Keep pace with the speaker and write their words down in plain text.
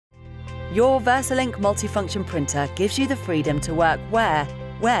Your VersaLink multifunction printer gives you the freedom to work where,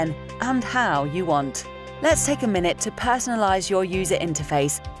 when, and how you want. Let's take a minute to personalize your user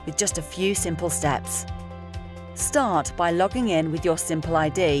interface with just a few simple steps. Start by logging in with your Simple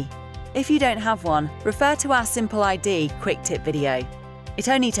ID. If you don't have one, refer to our Simple ID quick tip video. It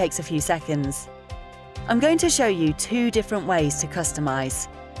only takes a few seconds. I'm going to show you two different ways to customize.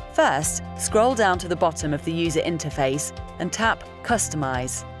 First, scroll down to the bottom of the user interface and tap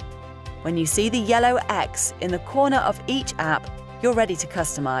Customize. When you see the yellow X in the corner of each app, you're ready to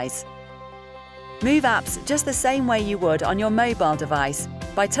customize. Move apps just the same way you would on your mobile device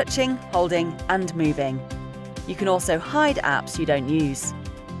by touching, holding, and moving. You can also hide apps you don't use.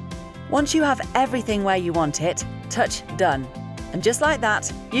 Once you have everything where you want it, touch Done. And just like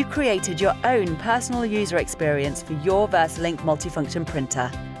that, you've created your own personal user experience for your VersaLink multifunction printer.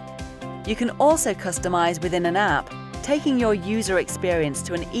 You can also customize within an app, taking your user experience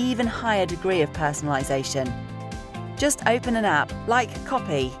to an even higher degree of personalization. Just open an app like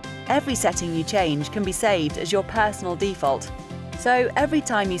Copy. Every setting you change can be saved as your personal default. So every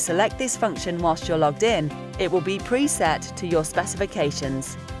time you select this function whilst you're logged in, it will be preset to your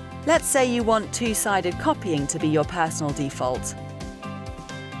specifications. Let's say you want two-sided copying to be your personal default.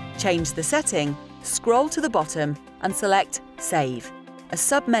 Change the setting, scroll to the bottom and select Save. A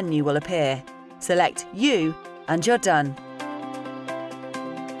sub-menu will appear. Select You and you're done.